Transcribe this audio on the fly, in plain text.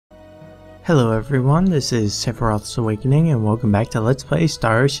Hello everyone, this is Sephiroth's Awakening and welcome back to Let's Play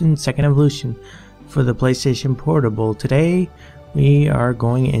Star Ocean Second Evolution for the PlayStation Portable. Today we are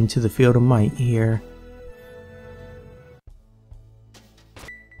going into the Field of Might here.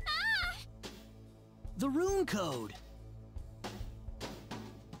 The rune code!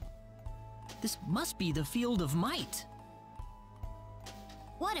 This must be the Field of Might.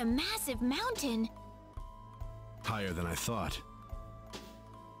 What a massive mountain! Higher than I thought.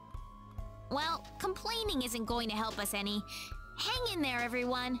 Well, complaining isn't going to help us any. Hang in there,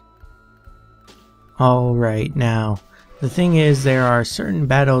 everyone. Alright, now, the thing is there are certain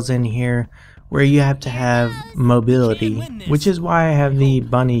battles in here where you have to have mobility, which is why I have the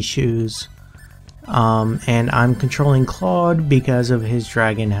bunny shoes. And I'm controlling Claude because of his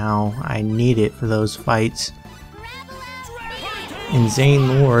Dragon Howl. I need it for those fights. And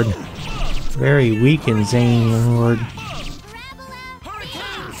Zane Lord, very weak in Zane Lord.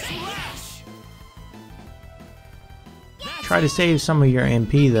 Try to save some of your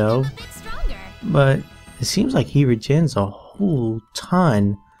MP though, but it seems like he regens a whole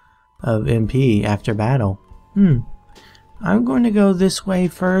ton of MP after battle. I'm going to go this way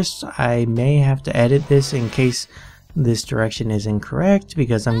first. I may have to edit this in case this direction is incorrect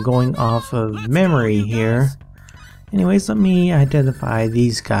because I'm going off of memory here. Anyways, let me identify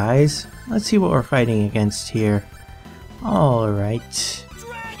these guys. Let's see what we're fighting against here. Alright.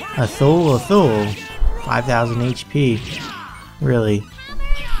 Athul, 5000 HP. Really?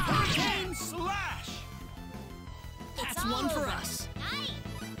 That's one for us.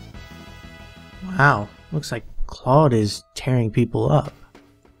 Wow, looks like Claude is tearing people up.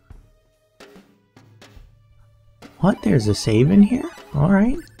 What? There's a save in here?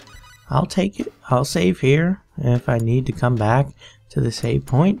 Alright. I'll take it. I'll save here if I need to come back to the save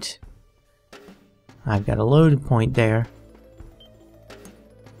point. I've got a load point there.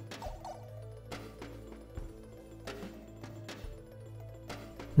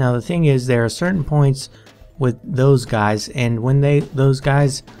 Now the thing is, there are certain points with those guys, and when those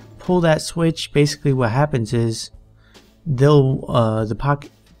guys pull that switch, basically what happens is the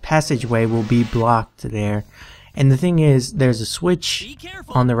passageway will be blocked there. And the thing is, there's a switch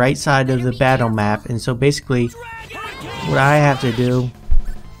on the right side of the battle map, and so basically what I have to do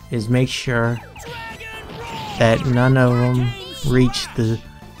is make sure that none of them reach the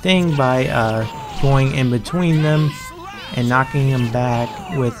thing by going in between them and knocking him back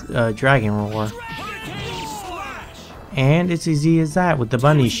with Dragon Roar. And it's easy as that with the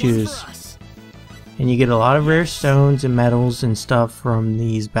bunny shoes. And you get a lot of rare stones and metals and stuff from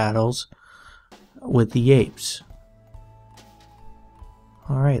these battles with the apes.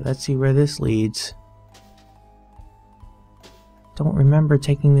 Alright, let's see where this leads. Don't remember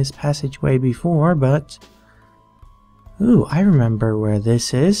taking this passageway before, but... Ooh, I remember where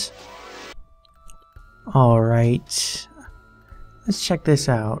this is. Alright. Let's check this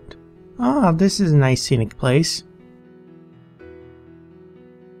out. Ah, this is a nice scenic place.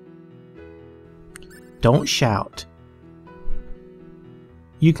 Don't shout.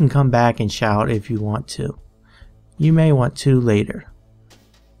 You can come back and shout if you want to. You may want to later.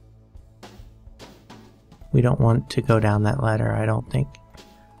 We don't want to go down that ladder, I don't think.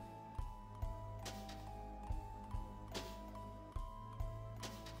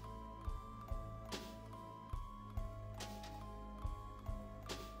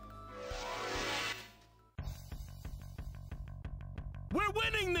 We're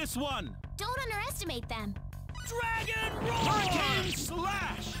winning this one! Don't underestimate them. Dragon Roar! Hurricane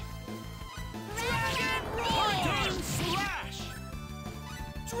Slash! Dragon Roar! Hurricane Slash!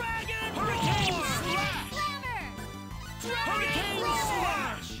 Dragon Hurricane Slash! Hurricane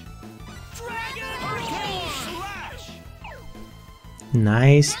Slash! Dragon Hurricane Slash!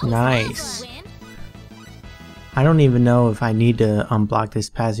 Nice. I don't even know if I need to unblock this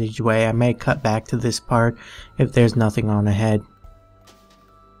passageway. I may cut back to this part if there's nothing on ahead.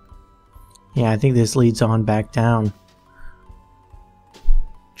 Yeah, I think this leads on back down.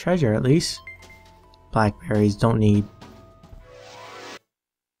 Treasure, at least. Blackberries, don't need.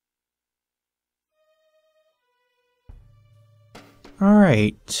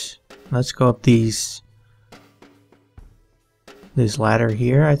 Alright, let's go up this ladder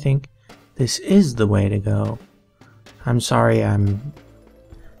here. I think this is the way to go. I'm sorry, I'm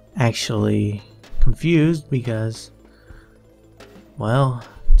actually confused because, well,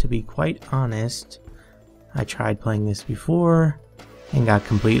 to be quite honest, I tried playing this before and got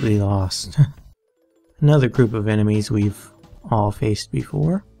completely lost. Another group of enemies we've all faced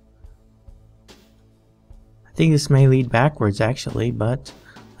before. I think this may lead backwards actually, but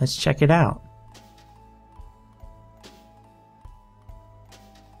let's check it out.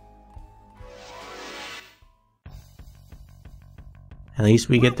 At least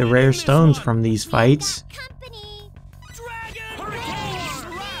we get the rare stones from these fights. Company. Dragon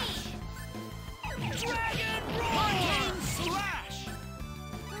Slash! Dragon Hurricane Slash!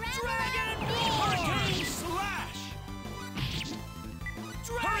 Dragon Hurricane Slash!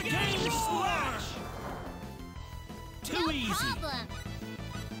 Hurricane Slash! Too easy. Problem.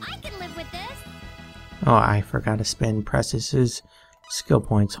 I can live with this. Oh, I forgot to spend Precious' skill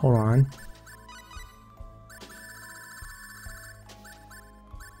points. Hold on.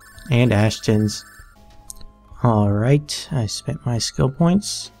 And Ashton's. Alright, I spent my skill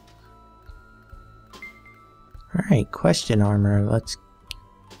points. Alright, question armor. Let's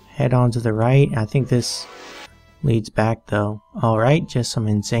head on to the right. I think this leads back though. Alright, just some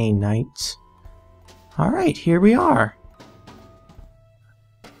insane knights. Alright, here we are.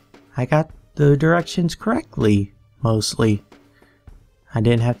 I got the directions correctly, mostly. I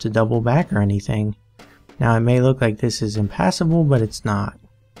didn't have to double back or anything. Now it may look like this is impassable, but it's not.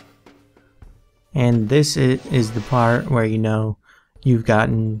 And this is the part where you know you've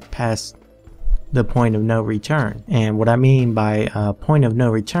gotten past the point of no return. And what I mean by point of no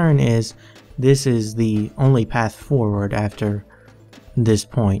return is this is the only path forward after this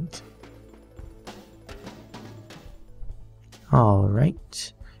point.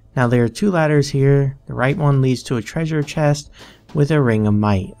 Alright. Now there are two ladders here. The right one leads to a treasure chest with a ring of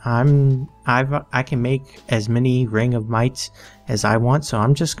might. I can make as many ring of mights as I want, so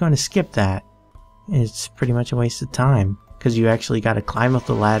I'm just going to skip that. It's pretty much a waste of time because you actually got to climb up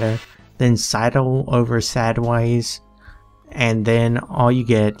the ladder, then sidle over sideways, and then all you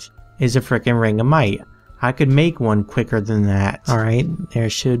get is a frickin' ring of might. I could make one quicker than that. Alright, there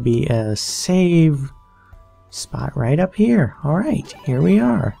should be a save spot right up here. Alright, here we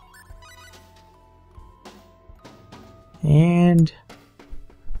are. And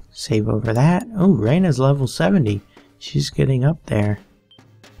save over that. Oh, Reina's level 70. She's getting up there.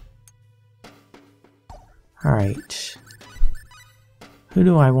 Alright. Who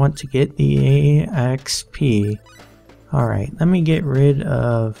do I want to get the XP? Alright, let me get rid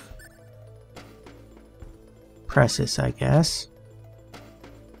of Precious, I guess.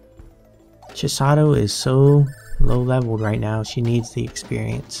 Chisato is so low leveled right now, she needs the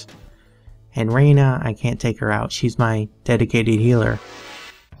experience. And Reina, I can't take her out. She's my dedicated healer.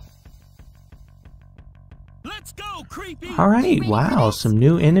 Let's go, creepy. Alright, wow, some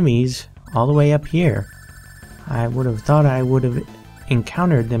new enemies all the way up here. I would have thought I would have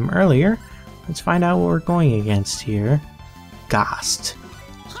encountered them earlier. Let's find out what we're going against here. Ghast.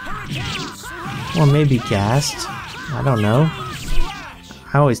 Or maybe Ghast. I don't know.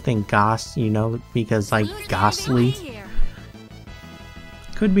 I always think Ghast, you know, because like ghastly.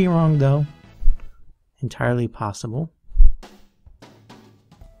 Could be wrong though. Entirely possible.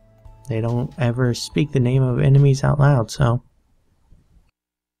 They don't ever speak the name of enemies out loud, so.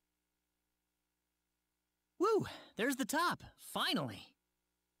 Woo! There's the top. Finally.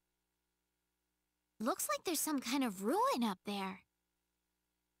 Looks like there's some kind of ruin up there.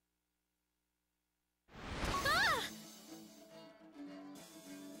 Ah!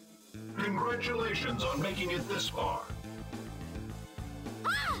 Congratulations on making it this far.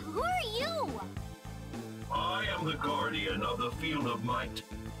 Ah! Who are you? I am the guardian of the Field of Might.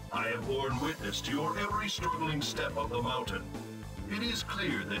 I have borne witness to your every struggling step of the mountain. It is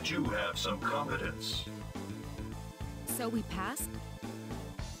clear that you have some competence. So we passed?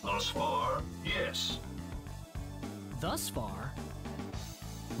 Thus far, yes. Thus far?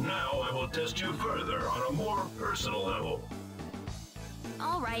 Now I will test you further on a more personal level.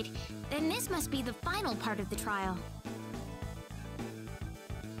 Alright, then this must be the final part of the trial.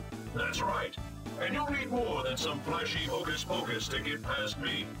 That's right. And you'll need more than some flashy hocus-pocus to get past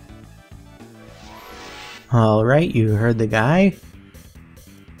me. Alright, you heard the guy.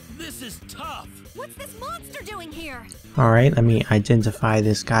 This is tough. What's this monster doing here? Alright, let me identify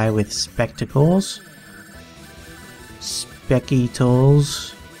this guy with spectacles.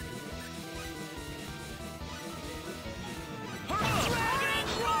 Speckitles.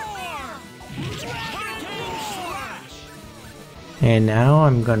 And now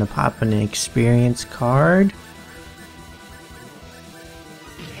I'm gonna pop an experience card.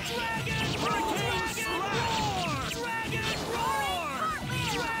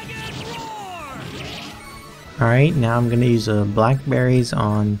 Alright, now I'm gonna use a blackberries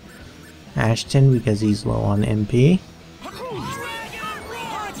on Ashton because he's low on MP.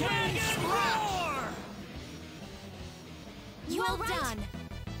 Well done.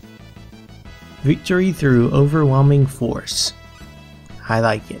 Victory through overwhelming force. I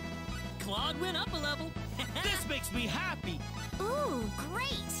like it. Claude went up a level. This makes me happy. Ooh,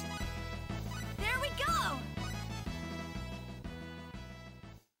 great! There we go!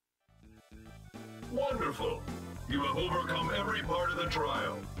 Wonderful! You have overcome every part of the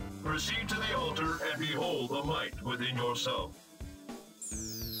trial. Proceed to the altar and behold the might within yourself.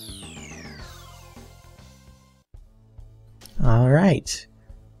 Alright,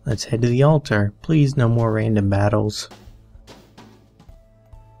 let's head to the altar. Please, no more random battles.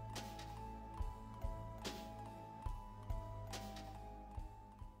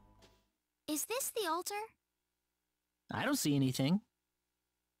 Is this the altar? I don't see anything.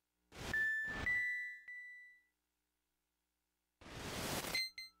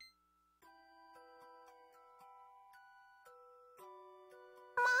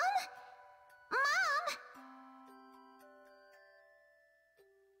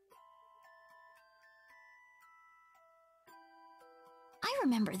 I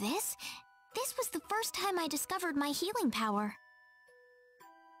remember this. This was the first time I discovered my healing power.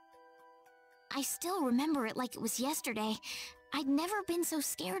 I still remember it like it was yesterday. I'd never been so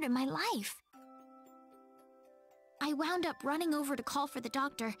scared in my life. I wound up running over to call for the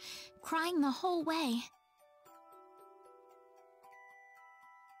doctor, crying the whole way.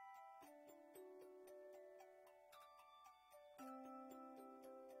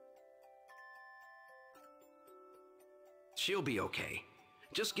 She'll be okay.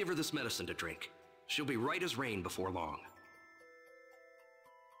 Just give her this medicine to drink. She'll be right as rain before long.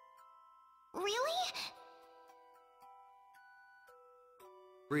 Really?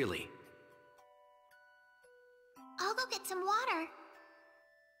 Really. I'll go get some water.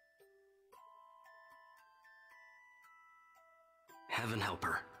 Heaven help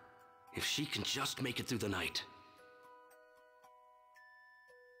her. If she can just make it through the night.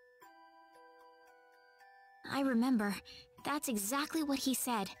 I remember. That's exactly what he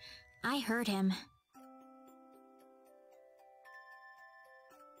said. I heard him.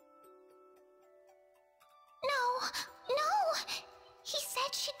 No! No! He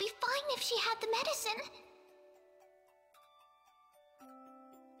said she'd be fine if she had the medicine.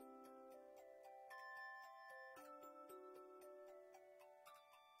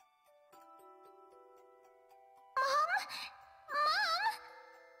 Mom? Mom?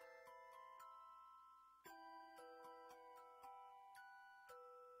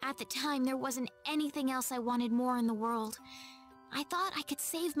 At the time, there wasn't anything else I wanted more in the world. I thought I could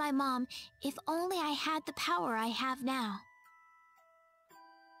save my mom if only I had the power I have now.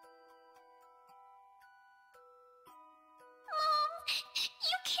 Mom!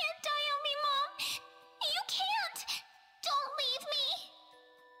 You can't die on me, Mom! You can't! Don't leave me!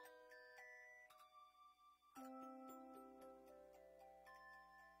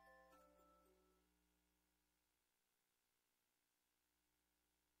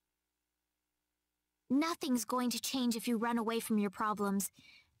 Nothing's going to change if you run away from your problems.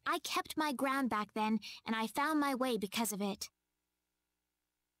 I kept my ground back then, and I found my way because of it.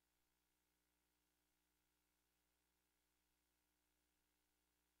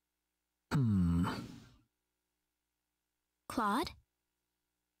 Claude?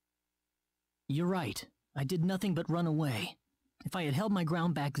 You're right. I did nothing but run away. If I had held my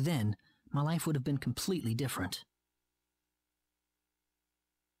ground back then, my life would have been completely different.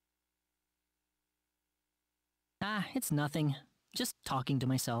 Ah, it's nothing. Just talking to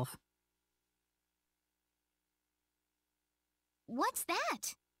myself. What's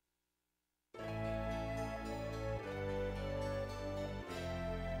that?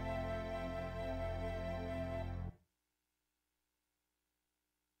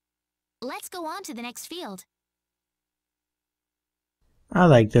 Let's go on to the next field. I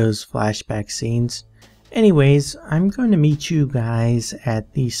like those flashback scenes. Anyways, I'm going to meet you guys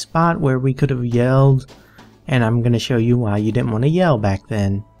at the spot where we could have yelled, and I'm going to show you why you didn't want to yell back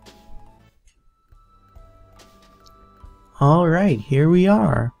then. Alright, here we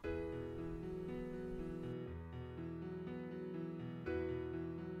are.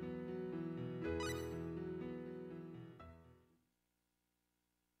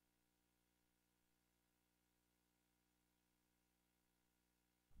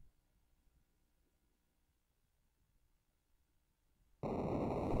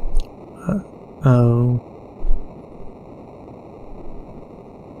 Oh.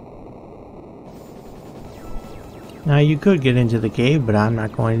 Now you could get into the cave, but I'm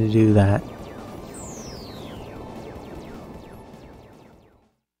not going to do that.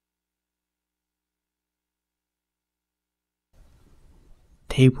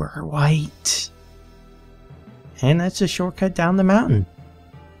 They were white. And that's a shortcut down the mountain.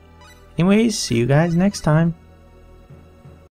 Anyways, see you guys next time.